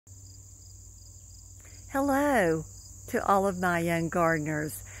Hello to all of my young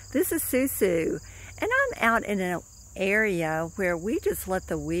gardeners. This is Susu, and I'm out in an area where we just let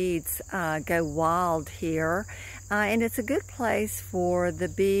the weeds go wild here, and it's a good place for the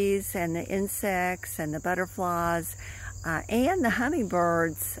bees and the insects and the butterflies and the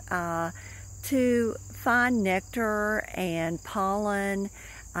hummingbirds to find nectar and pollen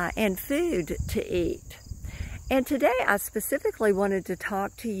and food to eat. And today I specifically wanted to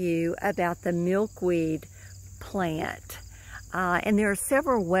talk to you about the milkweed plant. And there are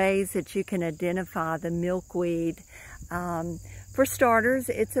several ways that you can identify the milkweed. For starters,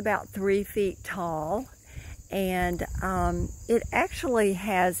 it's about 3 feet tall, and it actually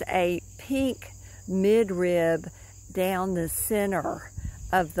has a pink midrib down the center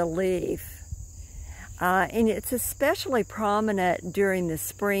of the leaf. And it's especially prominent during the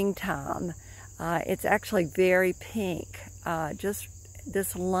springtime. It's actually very pink, just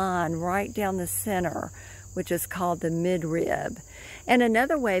this line right down the center, which is called the midrib. And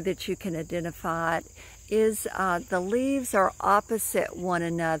another way that you can identify it is the leaves are opposite one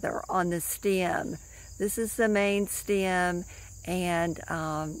another on the stem. This is the main stem, and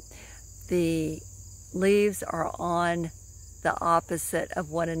the leaves are on the opposite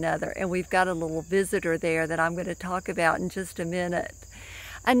of one another. And we've got a little visitor there that I'm going to talk about in just a minute.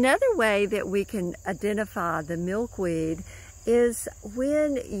 Another way that we can identify the milkweed is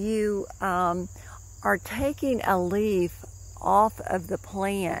when you are taking a leaf off of the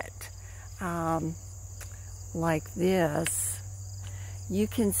plant like this. You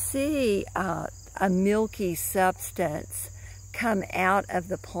can see a milky substance come out of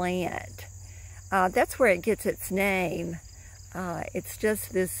the plant. That's where it gets its name. It's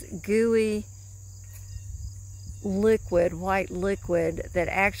just this gooey liquid, white liquid, that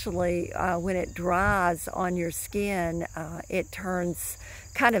actually when it dries on your skin it turns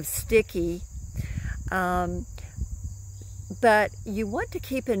kind of sticky. But you want to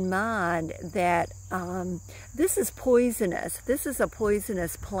keep in mind that this is poisonous. This is a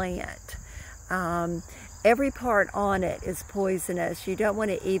poisonous plant. Every part on it is poisonous. You don't want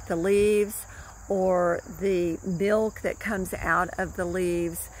to eat the leaves or the milk that comes out of the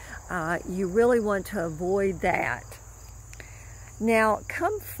leaves. You really want to avoid that. Now,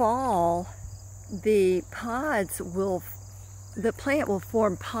 come fall, the plant will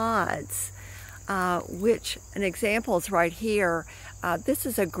form pods, which an example is right here. This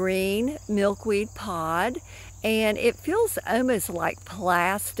is a green milkweed pod, and it feels almost like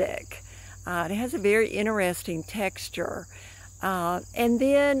plastic. It has a very interesting texture. And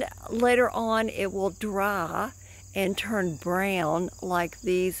then later on it will dry and turn brown like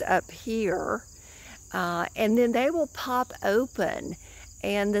these up here, and then they will pop open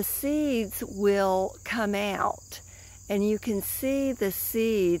and the seeds will come out, and you can see the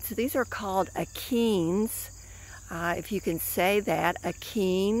seeds. These are called achenes, if you can say that,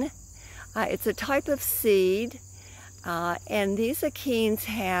 achene. It's a type of seed, and these achenes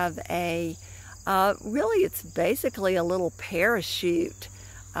have a really, it's basically a little parachute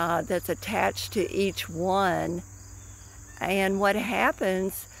that's attached to each one. And what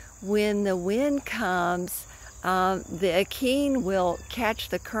happens when the wind comes, the achene will catch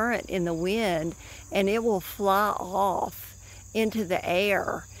the current in the wind, and it will fly off into the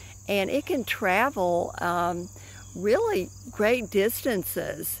air. And it can travel really great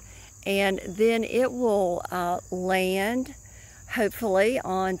distances. And then it will land, hopefully,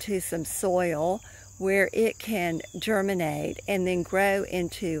 onto some soil where it can germinate and then grow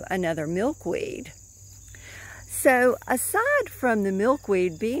into another milkweed. So aside from the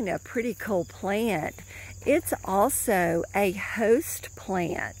milkweed being a pretty cool plant, it's also a host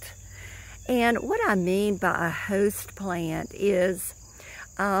plant. And what I mean by a host plant is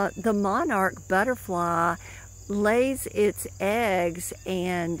the monarch butterfly lays its eggs,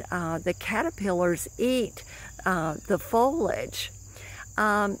 and the caterpillars eat the foliage.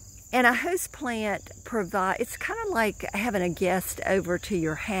 And a host plant it's kind of like having a guest over to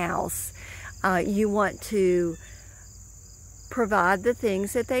your house. You want to provide the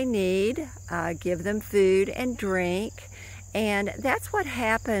things that they need, give them food and drink, and that's what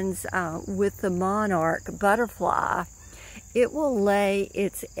happens with the monarch butterfly. It will lay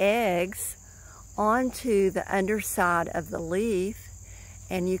its eggs onto the underside of the leaf,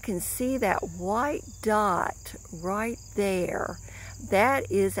 and you can see that white dot right there. That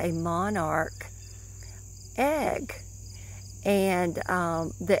is a monarch egg, and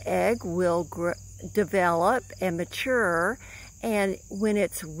the egg will develop and mature, and when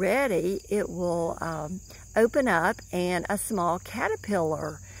it's ready it will open up, and a small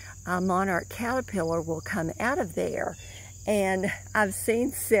caterpillar, a monarch caterpillar, will come out of there. And I've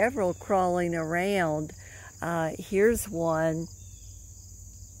seen several crawling around. Here's one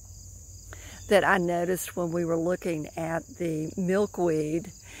that I noticed when we were looking at the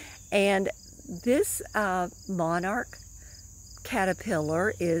milkweed. And this Monarch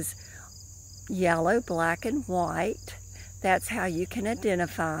Caterpillar is yellow, black, and white. That's how you can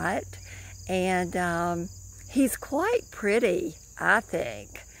identify it. And he's quite pretty, I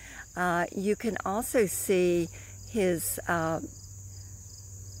think. You can also see his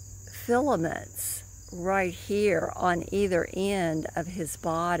filaments right here on either end of his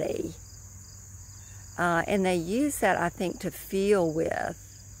body. And they use that, I think, to feel with.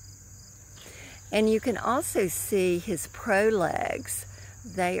 And you can also see his prolegs.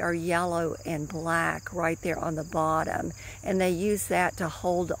 They are yellow and black right there on the bottom, and they use that to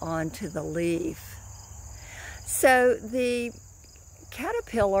hold on to the leaf. So the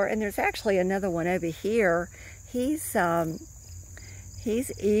caterpillar, and there's actually another one over here, he's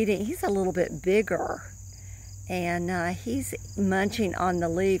eating, he's a little bit bigger, and he's munching on the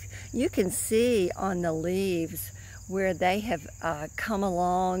leaf. You can see on the leaves where they have come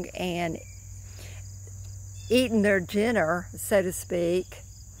along and eaten their dinner, so to speak,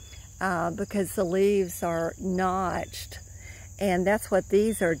 because the leaves are notched, and that's what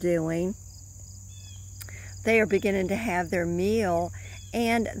these are doing. They are beginning to have their meal,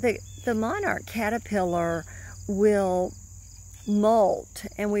 and the monarch caterpillar will molt,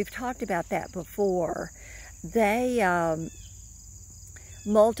 and we've talked about that before. They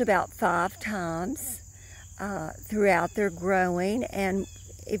molt about 5 times throughout their growing, and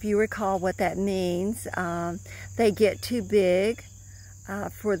if you recall what that means, they get too big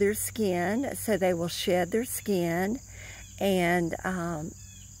for their skin, so they will shed their skin and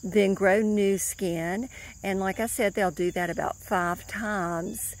then grow new skin. And like I said, they'll do that about 5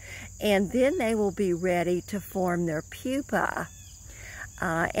 times, and then they will be ready to form their pupa.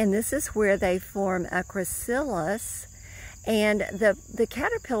 And this is where they form a chrysalis. And the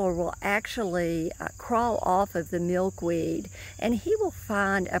caterpillar will actually crawl off of the milkweed, and he will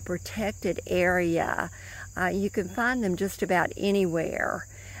find a protected area. You can find them just about anywhere,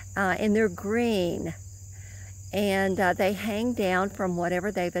 and they're green, and they hang down from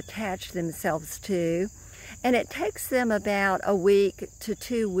whatever they've attached themselves to, and it takes them about a week to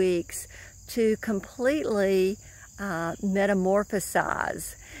 2 weeks to completely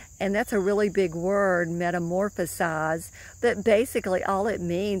metamorphosize. And that's a really big word, metamorphosize, but basically all it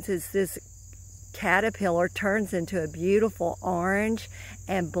means is this caterpillar turns into a beautiful orange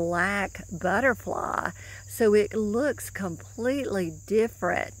and black butterfly. So it looks completely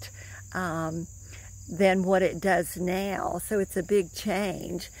different than what it does now. So it's a big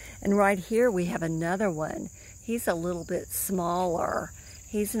change. And right here we have another one. He's a little bit smaller.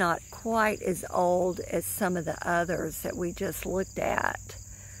 He's not quite as old as some of the others that we just looked at.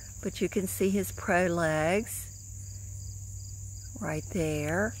 But you can see his prolegs right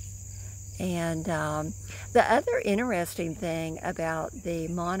there. And the other interesting thing about the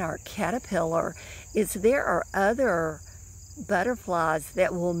monarch caterpillar is there are other butterflies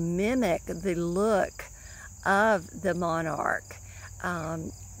that will mimic the look of the monarch.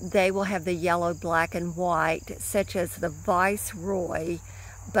 They will have the yellow, black, and white, such as the viceroy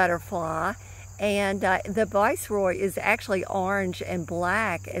butterfly. And the viceroy is actually orange and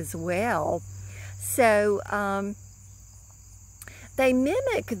black as well. So they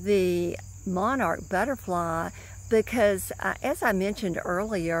mimic the monarch butterfly because, as I mentioned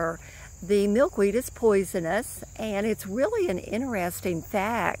earlier, the milkweed is poisonous, and it's really an interesting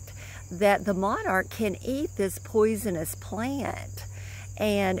fact that the monarch can eat this poisonous plant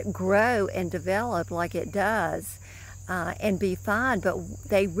and grow and develop like it does. And be fine, but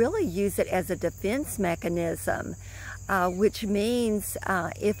they really use it as a defense mechanism, which means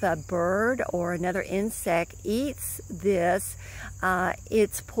if a bird or another insect eats this,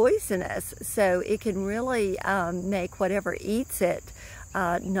 it's poisonous, so it can really make whatever eats it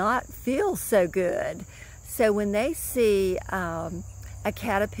not feel so good. So when they see a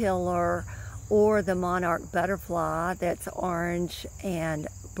caterpillar or the monarch butterfly that's orange and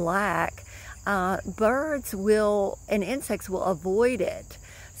black, birds will and insects will avoid it.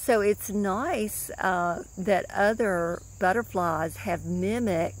 So it's nice that other butterflies have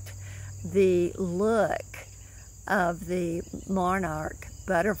mimicked the look of the monarch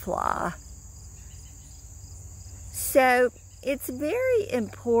butterfly. So it's very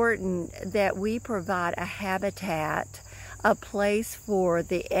important that we provide a habitat, a place for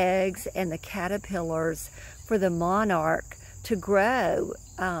the eggs and the caterpillars for the monarch to grow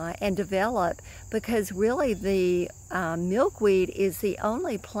and develop, because really the milkweed is the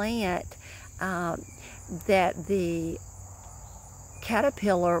only plant that the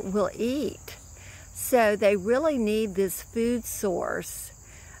caterpillar will eat. So they really need this food source.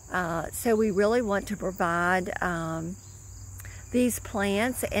 So we really want to provide these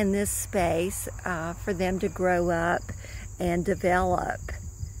plants and this space for them to grow up and develop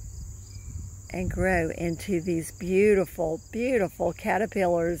and grow into these beautiful, beautiful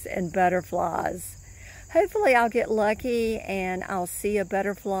caterpillars and butterflies. Hopefully I'll get lucky and I'll see a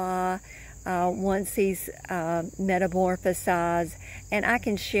butterfly once he's metamorphosized, and I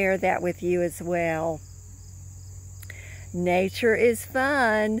can share that with you as well. Nature is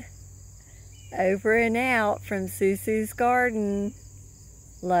fun. Over and out from Susu's Garden.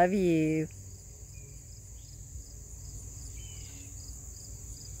 Love you.